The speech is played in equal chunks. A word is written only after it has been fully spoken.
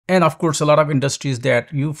And of course, a lot of industries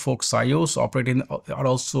that you folks SIOS operate in are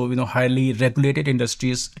also, highly regulated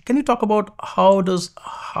industries. Can you talk about how does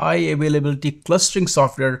high availability clustering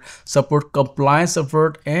software support compliance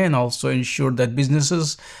effort and also ensure that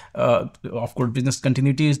businesses, of course, business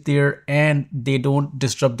continuity is there and they don't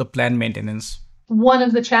disrupt the planned maintenance? One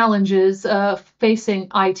of the challenges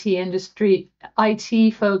facing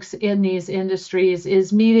IT folks in these industries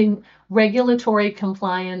is meeting regulatory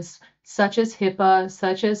compliance, such as HIPAA,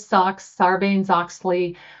 such as SOX,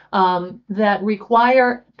 Sarbanes-Oxley, that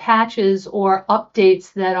require patches or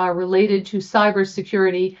updates that are related to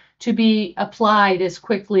cybersecurity to be applied as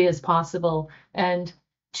quickly as possible and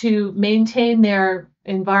to maintain their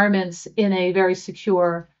environments in a very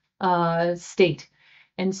secure state.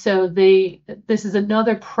 And so this is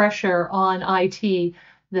another pressure on IT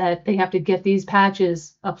that they have to get these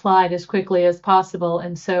patches applied as quickly as possible.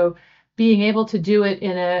 And so being able to do it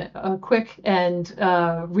in a quick and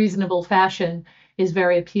reasonable fashion is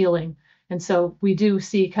very appealing. And so we do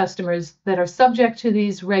see customers that are subject to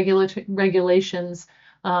these regulations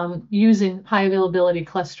using high availability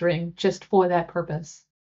clustering just for that purpose.